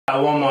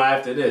One more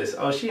after this.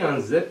 Oh, she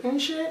unzipping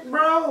shit,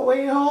 bro?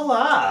 Wait, hold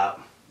up.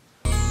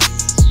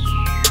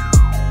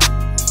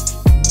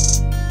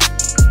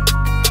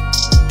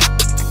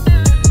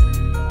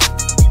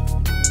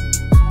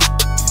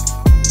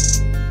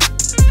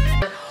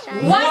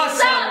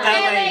 What's up,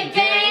 LA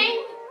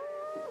gang?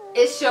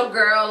 It's your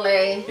girl,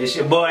 A. It's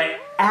your boy,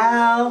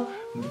 ALBE.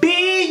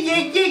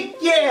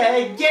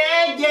 Yeah.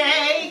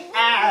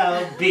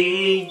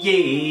 ALBE.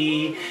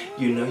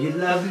 You know you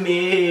love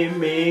me.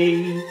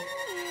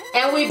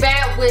 And we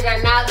back with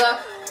another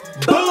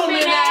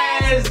booming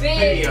ass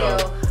video.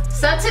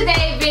 So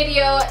today's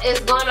video is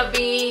gonna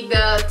be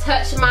the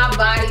Touch My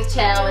Body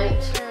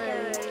Challenge.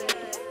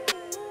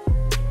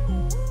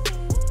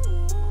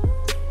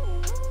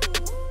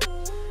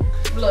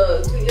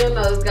 Look, your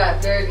nose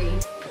got dirty.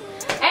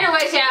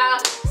 Anyways, y'all,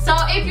 so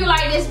if you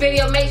like this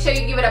video, make sure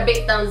you give it a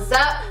big thumbs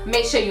up.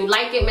 Make sure you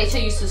like it. Make sure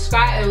you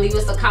subscribe and leave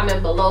us a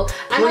comment below.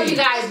 I know you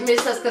guys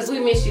miss us because we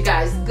miss you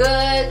guys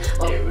good.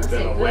 Well, yeah, we've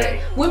been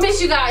away. We miss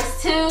you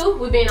guys too.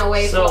 We've been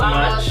away for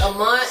almost a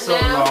month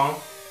now. Long.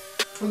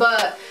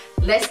 But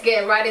let's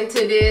get right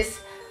into this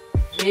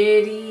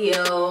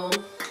video.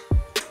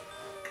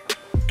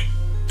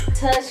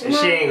 Touch my,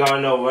 she ain't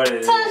gonna know what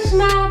it touch is.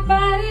 my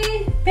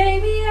body,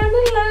 baby, I'm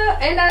in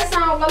love. Ain't that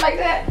song go like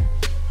that?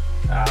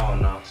 I don't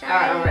know.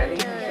 Alright, I'm ready.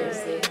 Let's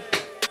see.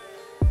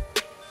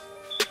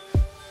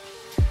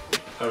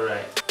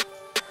 Alright.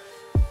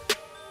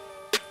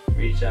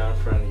 Reach out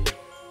in front of you.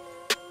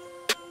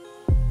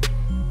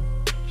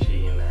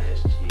 She an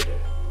ass cheater.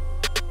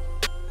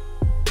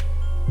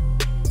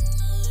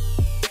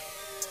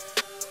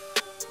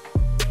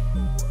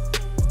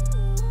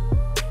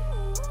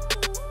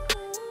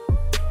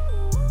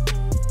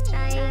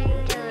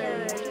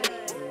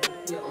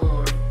 Your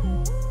arm.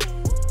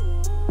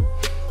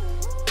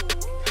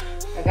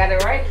 I got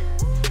it right?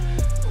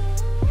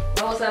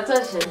 What was I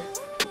touching?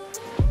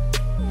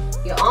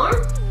 Your arm?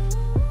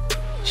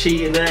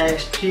 She an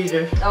ass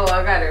cheater. Oh,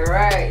 I got it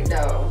right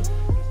though.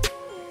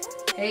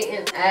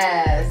 Hating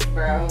ass,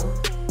 bro.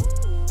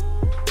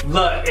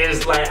 Look,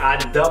 it's like I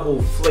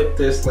double flipped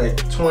this like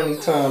 20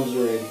 times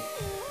already.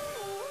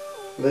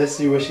 Let's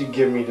see what she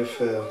give me to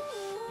feel.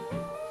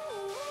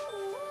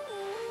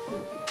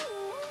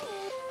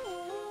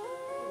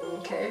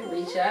 Okay,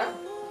 reach out.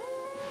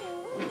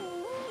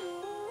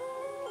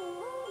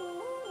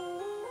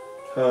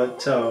 Her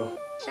toe.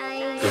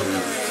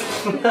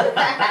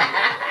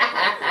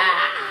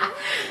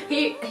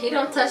 He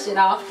don't touch it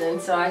often,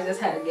 so I just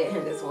had to get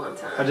him this one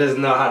time. I just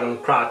know how them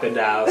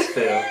crocodiles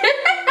feel.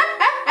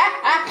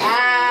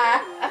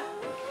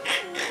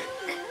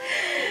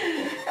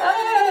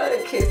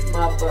 Oh, kiss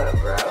my butt,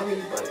 bro. He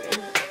bugging.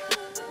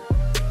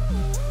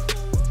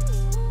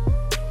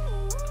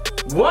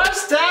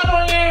 What's that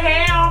on your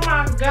hair? Oh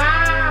my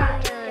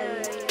god!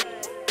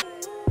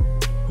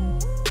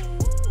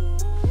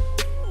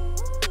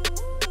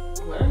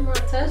 What am I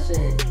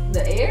touching?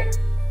 The air?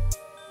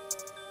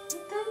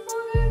 What the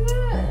fuck is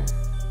that?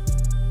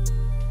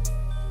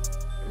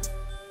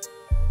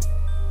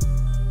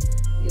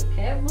 Your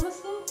calf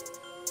muscle?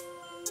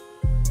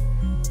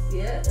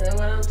 Yeah, that's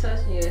what I'm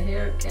touching. Your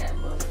hair calf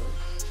muscle.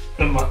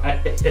 My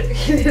head.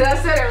 Did I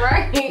say it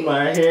right?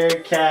 My hair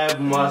calf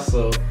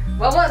muscle.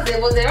 What was it?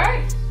 Was it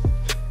right?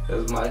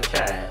 That's my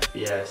calf,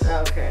 yes.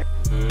 Okay.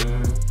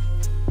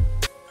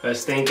 Her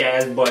stink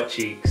ass butt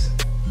cheeks.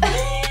 Oh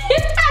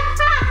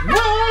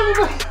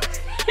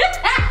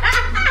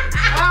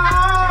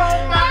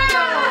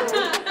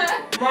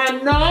my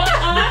nose.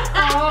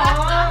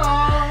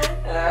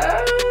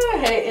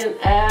 Hating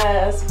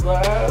ass,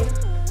 bro.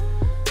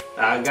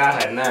 I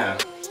got her now.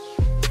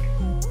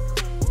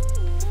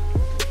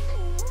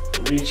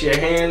 Reach your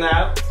hand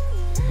out.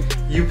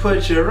 You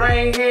put your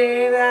right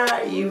hand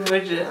out. You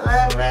put your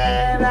left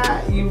hand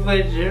out. You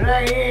put your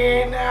right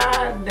hand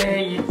out.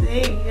 Then you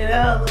think it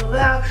all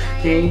about.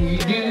 Then you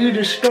do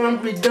the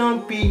stumpy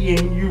dumpy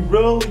and you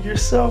roll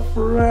yourself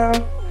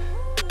around.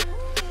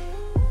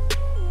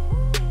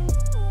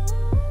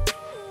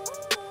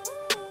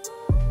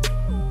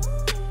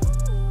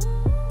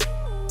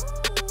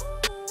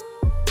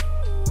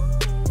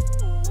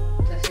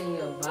 Touching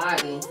your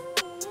body,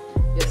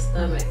 your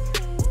stomach.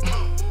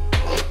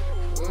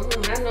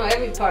 I know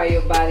every part of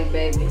your body,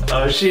 baby.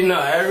 Oh, she know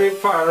every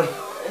part of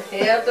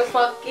Hell the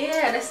fuck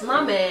yeah, that's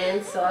my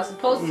man, so I'm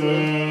supposed to.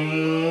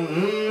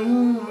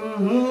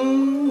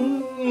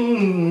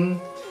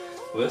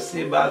 We'll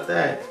see about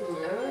that.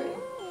 Alright.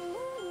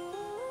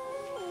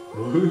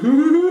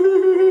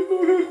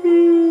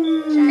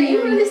 Can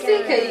you really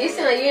see? Cause you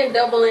seem like you ain't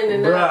doubling the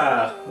nose.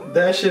 Bruh,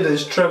 that shit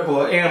is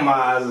triple and my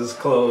eyes is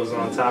closed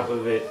on top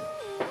of it.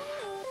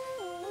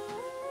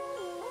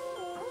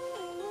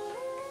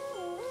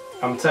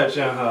 I'm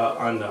touching her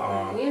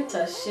underarm. You ain't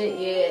touch shit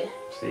yet.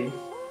 See?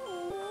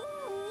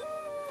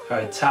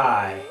 Her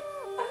thigh.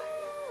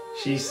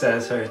 She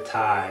says her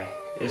thigh.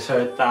 It's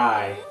her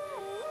thigh.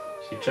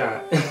 She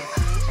trying.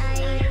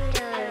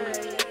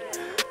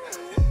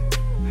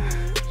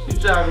 She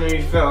trying to make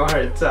me feel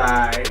her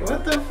thigh.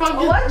 What the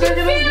fuck is what you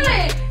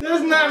feeling? This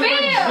is not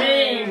my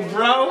dream,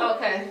 bro. Oh,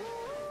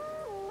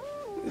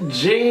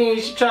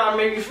 jeans. She trying to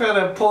make me feel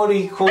that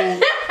potty cool.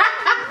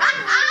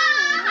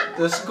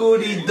 The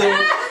scooty doo.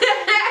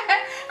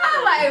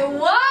 I'm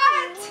like,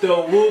 what? The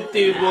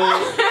whoop-de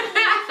whoop.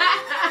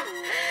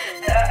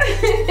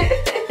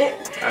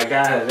 I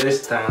got it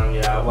this time,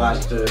 y'all.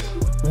 Watch this.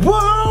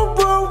 Whoa,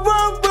 whoa,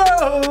 whoa,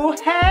 whoa.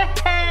 Hey,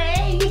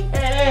 hey,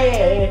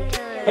 hey.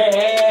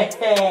 Hey,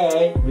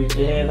 hey. Reach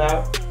your hand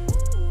out.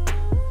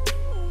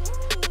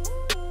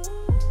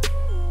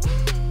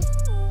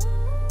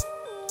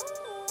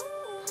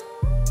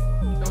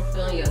 I'm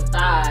feeling your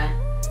thigh.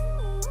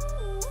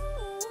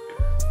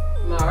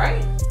 Am I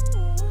right?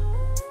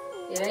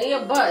 It ain't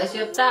your butt, it's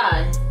your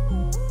thigh.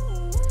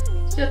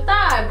 It's your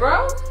thigh,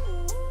 bro.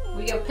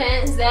 With your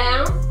pants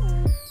down,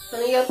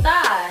 feeling your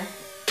thigh.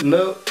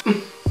 Nope.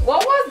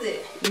 What was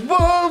it?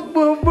 Whoa,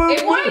 whoa, whoa,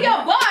 It wasn't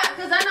your butt,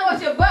 because I know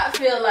what your butt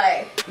feel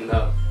like.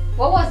 No.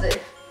 What was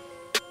it?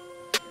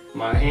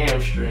 My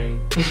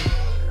hamstring.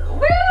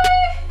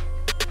 Really?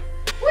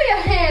 Where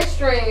your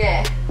hamstring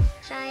at?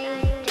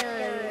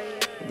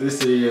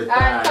 This is your thigh.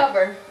 Alright,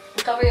 cover.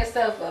 Cover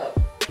yourself up.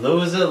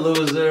 Loser,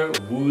 loser,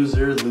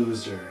 woozer,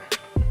 loser.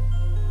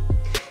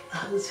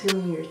 I was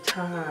feeling your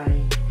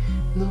tie.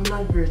 No,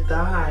 not your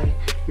thigh.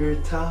 Your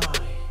tie.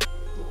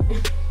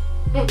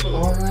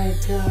 Alright,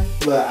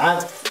 guys. Look,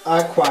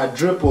 I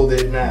quadrupled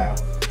it now.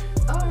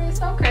 Oh,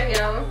 it's okay,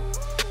 y'all.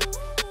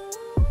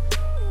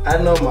 I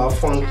know my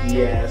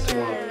funky ass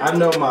one. I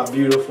know my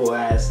beautiful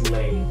ass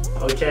lady.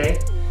 Okay?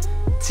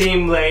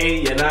 Team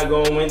lady, you're not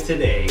gonna win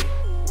today.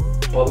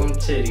 Pull them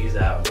titties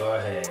out. Go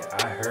ahead.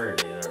 I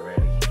heard it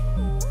already.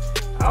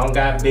 I don't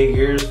got big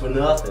ears for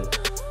nothing.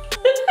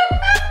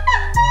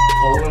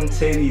 Pull them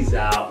titties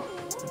out.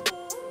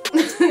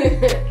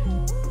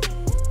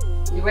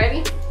 You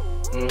ready?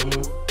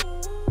 Mm-hmm.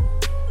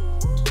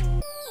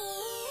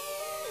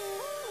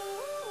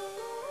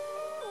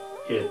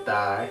 Your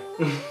thigh.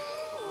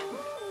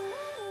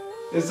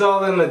 It's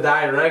all in the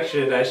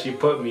direction that she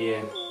put me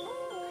in.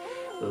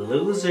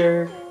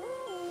 Loser.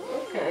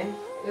 Okay.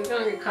 It's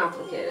gonna get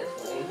complicated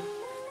for you.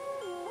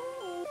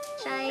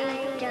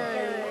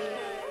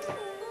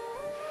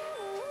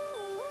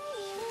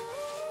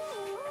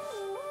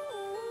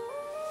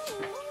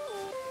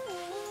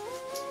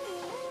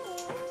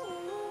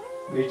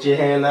 Reach your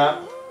hand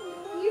out.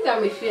 You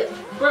got me feeling.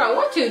 Bro,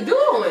 what you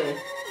doing?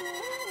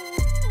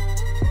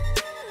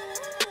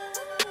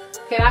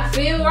 Can I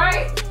feel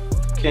right?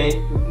 Can't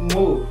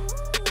move.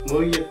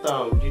 Move your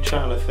thumb. You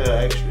trying to feel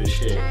extra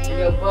shit.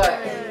 Your butt.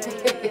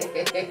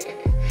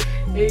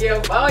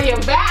 Oh, your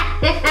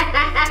back.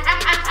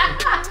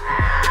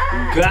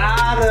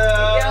 Got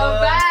her. Your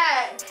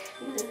back.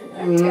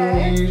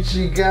 Okay.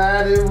 She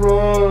got it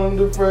wrong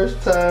the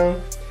first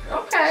time.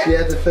 Okay. She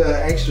had to feel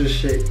extra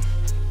shit.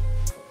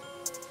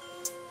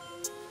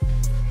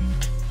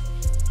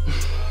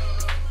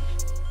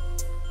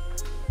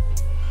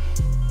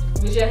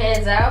 Reach your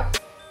hands out.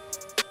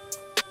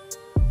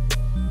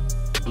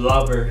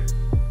 Blubber.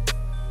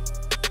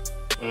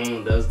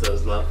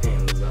 Those left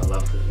hands. I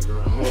love this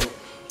girl.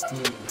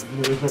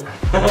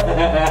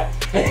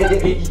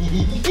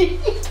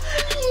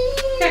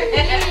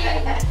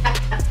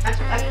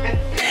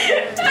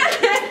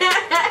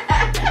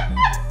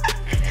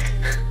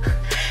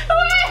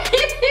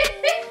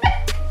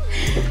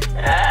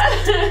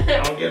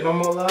 Don't get no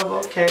more love,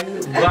 okay?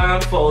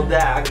 Blindfold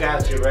that. I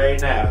got you right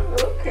now.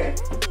 Okay.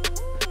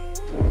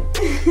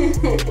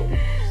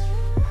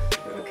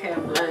 Okay,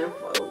 I'm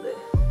blindfolded.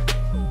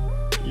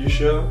 You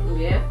sure?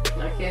 Yeah,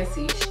 I can't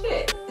see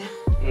shit.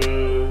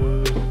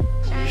 You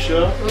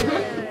sure?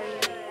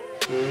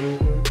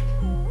 Mm-hmm.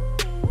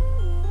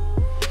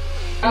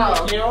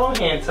 Oh. Your own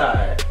hand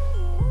tied.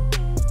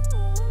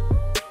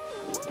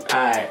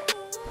 Alright.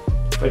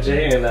 Put your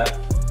hand up.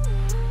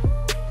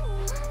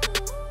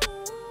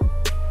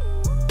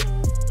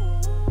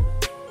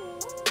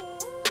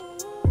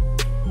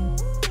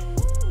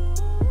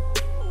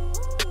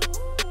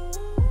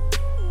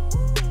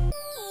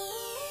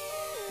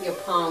 Your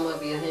palm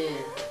of your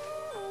hand.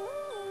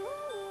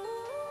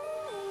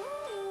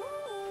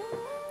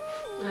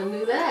 I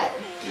knew that.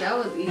 That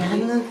was easy. I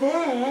knew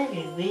that.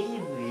 It's easy.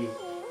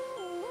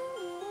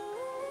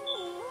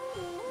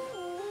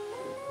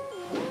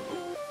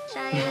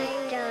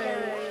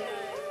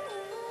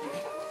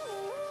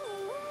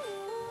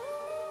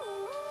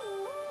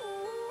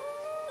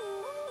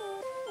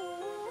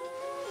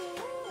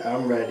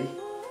 I'm ready.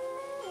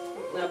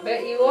 I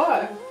bet you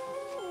are.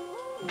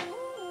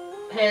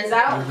 Hands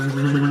out.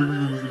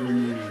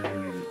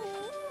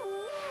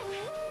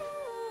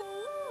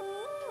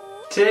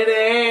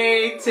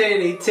 Titty,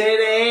 titty,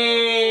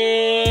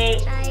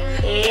 titty.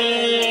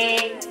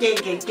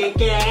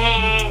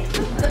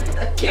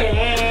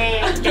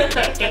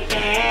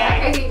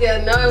 I can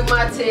just know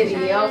my titty,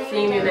 your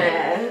fiending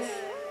ass.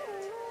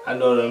 I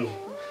know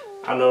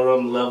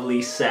them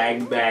lovely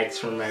sag bags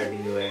from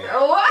everywhere.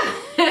 What?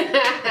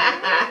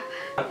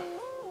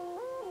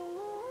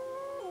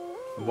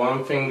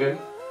 One finger.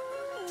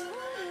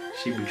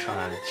 She be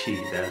trying to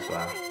cheat, that's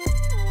why.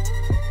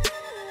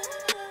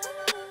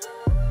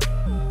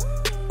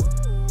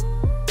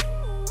 1,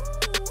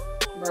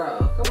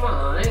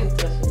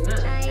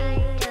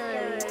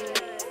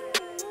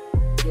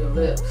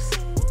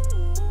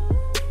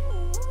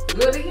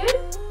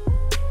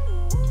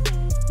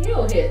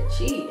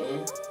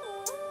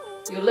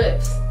 Your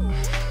lips.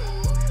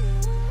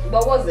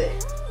 What was it?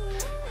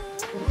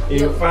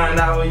 You'll find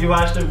out when you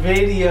watch the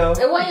video.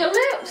 It wasn't your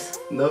lips.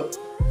 Nope.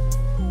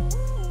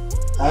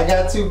 I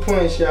got 2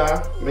 points,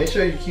 y'all. Make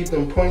sure you keep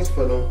them points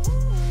for them.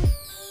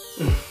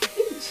 You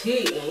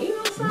cheating. You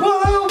know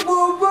what I'm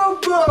Boo, boo, boo,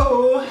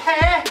 boo.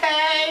 Hey,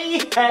 hey,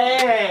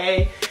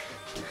 hey.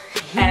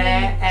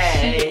 Hey.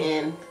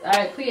 cheating.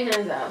 Alright, put your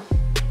hands out.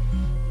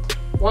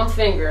 1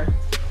 finger.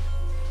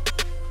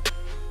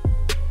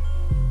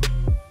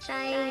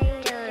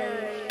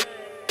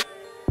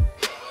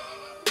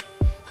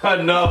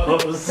 Her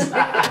nose.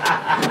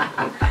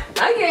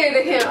 I gave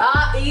it to him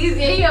all easy.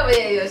 He over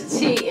there just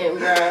cheating,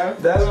 bro.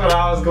 That's what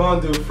I was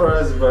going to do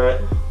first,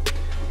 but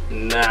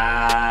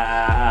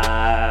nah.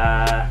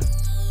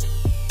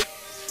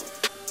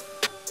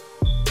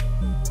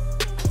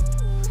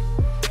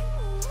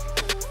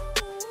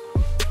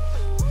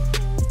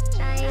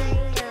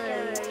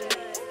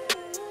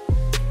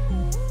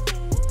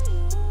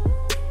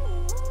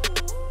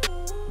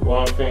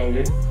 One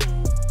finger.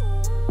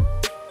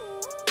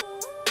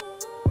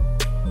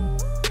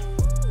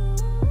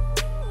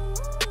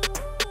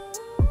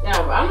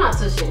 Yeah, bro, I'm not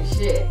touching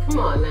shit. Come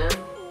on now.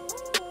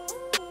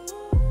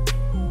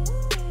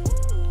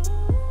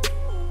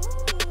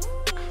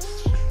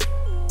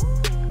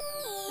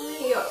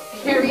 Your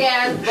hairy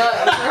ass butt.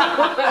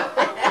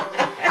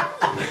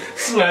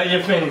 Smell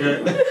your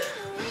finger.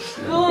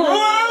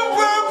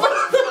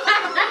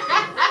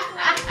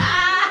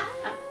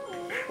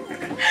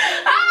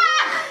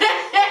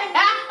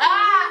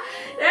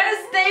 That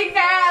stink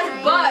ass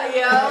butt,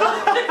 yo.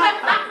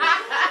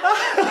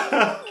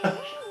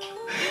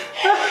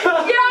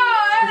 Yo,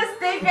 that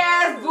stink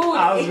ass booty. I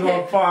was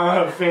gonna find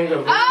her finger.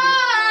 But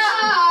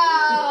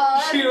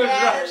she was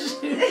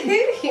rushing.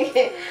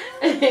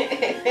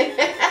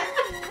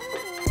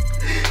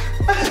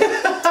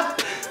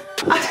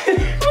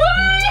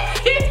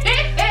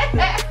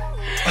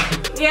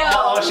 Yo.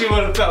 All she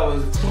would have felt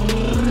was.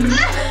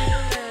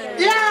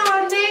 Yo,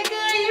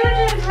 nigga, you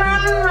just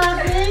running my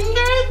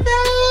finger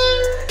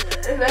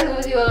thing. That's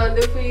what you gonna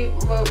do for you,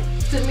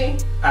 to me?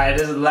 Alright,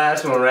 this is the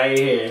last one right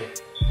here.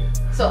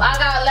 So I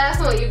got last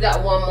one, you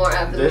got one more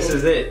after This me.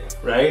 is it,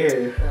 right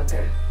here.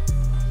 Okay.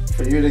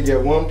 For you to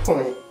get 1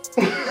 point.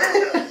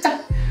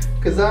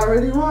 Cause I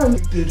already won.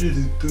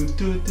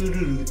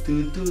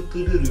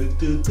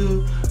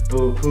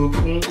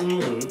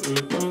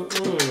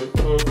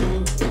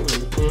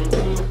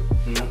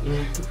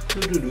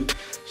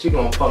 She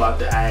gonna pull out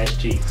the ass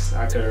cheeks.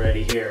 I could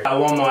already hear it. I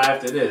want more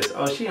after this.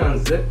 Oh, she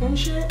unzipping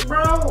shit,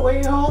 bro?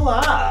 Wait, hold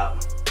up. I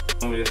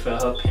want me to feel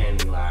her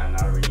panty line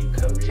already.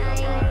 Cover your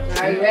line.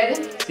 Are you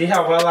ready? See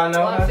how well I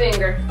know her? 1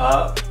 finger.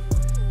 Up.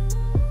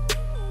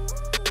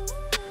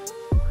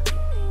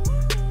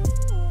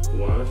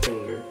 1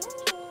 finger.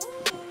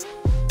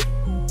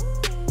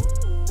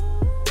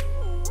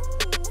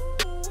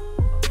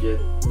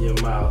 Your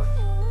mouth.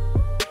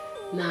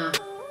 Nah.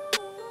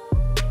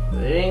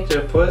 It ain't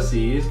your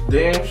pussy, it's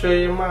damn sure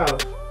your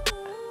mouth.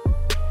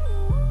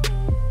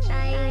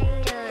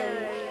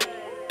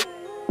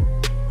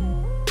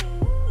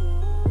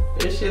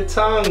 It's your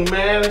tongue,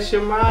 man. It's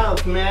your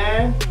mouth,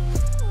 man.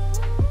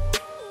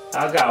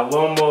 I got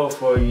 1 more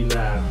for you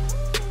now.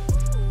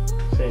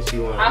 Since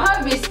you want. I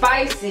hope it be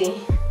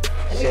spicy.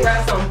 Let me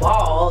grab some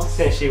balls.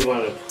 Since you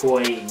want to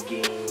play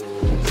games.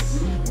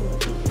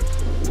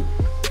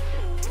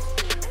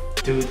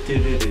 Do do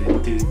do do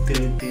do do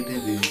do do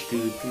do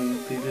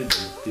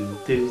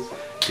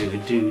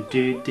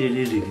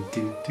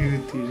do do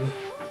do.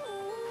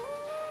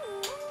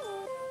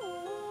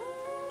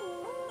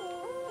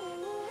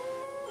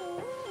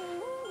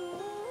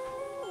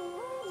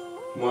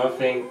 One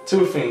finger,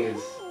 2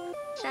 fingers.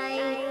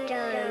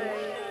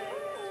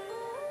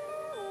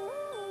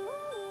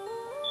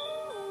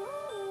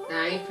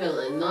 I ain't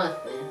feeling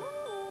nothing.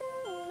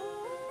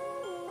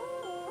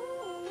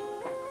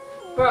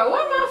 Bro,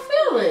 what am I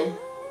feeling?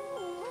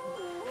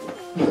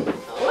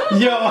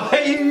 Yo, why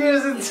you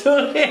using 2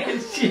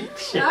 hands?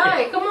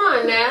 Alright, come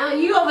on now.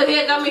 You over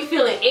here got me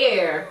feeling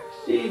air.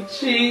 She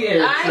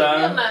cheating, I ain't feel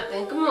son.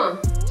 nothing. Come on.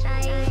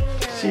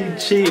 She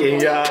cheating,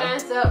 y'all.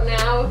 Pants up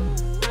now.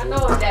 I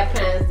know it's that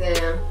pants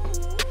down.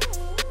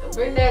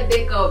 Bring that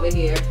dick over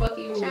here. Fuck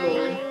you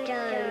doing?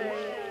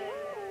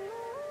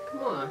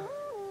 Come on.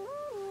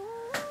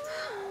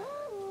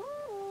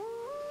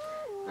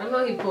 I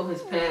know he pulled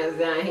his pants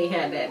down. He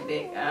had that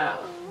dick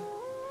out.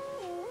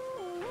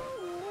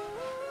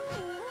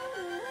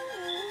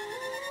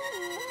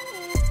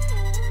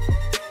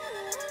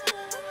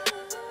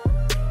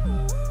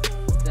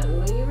 Tell me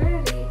when you're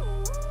ready.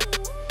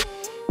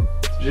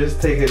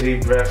 Just take a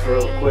deep breath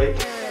real quick.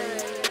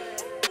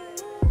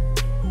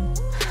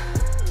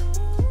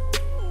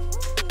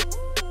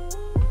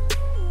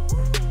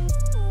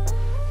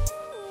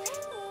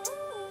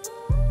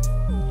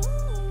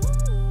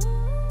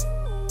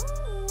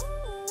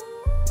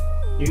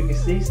 You can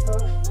see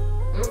stuff?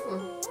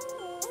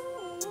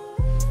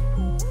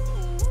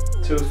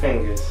 2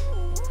 fingers.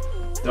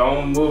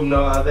 Don't move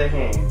no other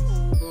hands.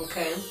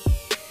 Okay.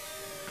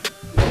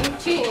 You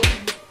cheating.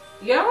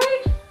 You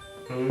alright?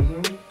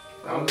 Mm-hmm.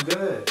 I'm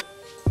good.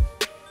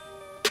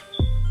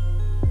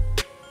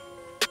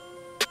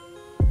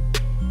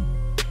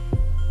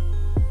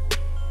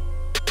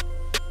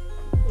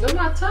 I'm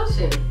not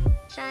touching.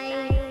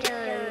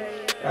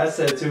 I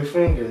said 2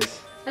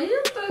 fingers. Are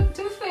you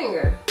two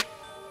finger?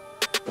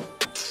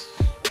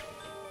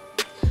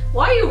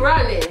 Why you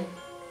running?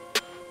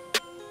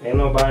 Ain't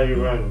nobody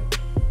running.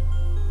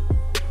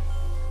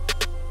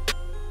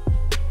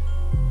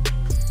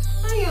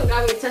 Why you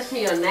got me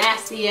touching your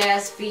nasty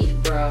ass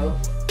feet, bro?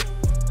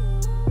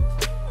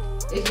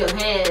 It's your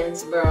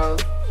hands, bro.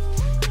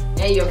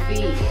 And your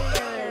feet.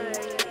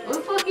 What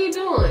the fuck you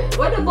doing?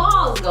 Where the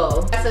balls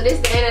go? So this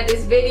is the end of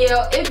this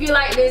video. If you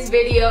like this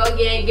video,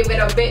 again, give it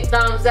a big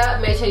thumbs up.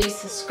 Make sure you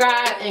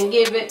subscribe and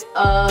give it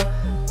a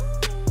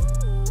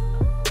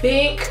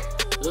big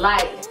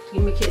like.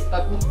 Give me a kiss,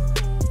 puppy.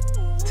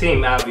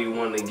 Team ALBE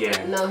won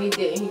again. No, he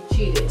didn't. He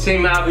cheated.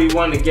 Team ALBE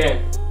won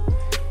again.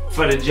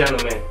 For the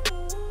gentleman.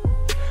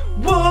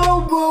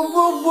 Whoa, whoa,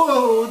 whoa,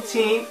 whoa.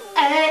 Team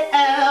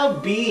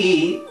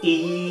ALBE.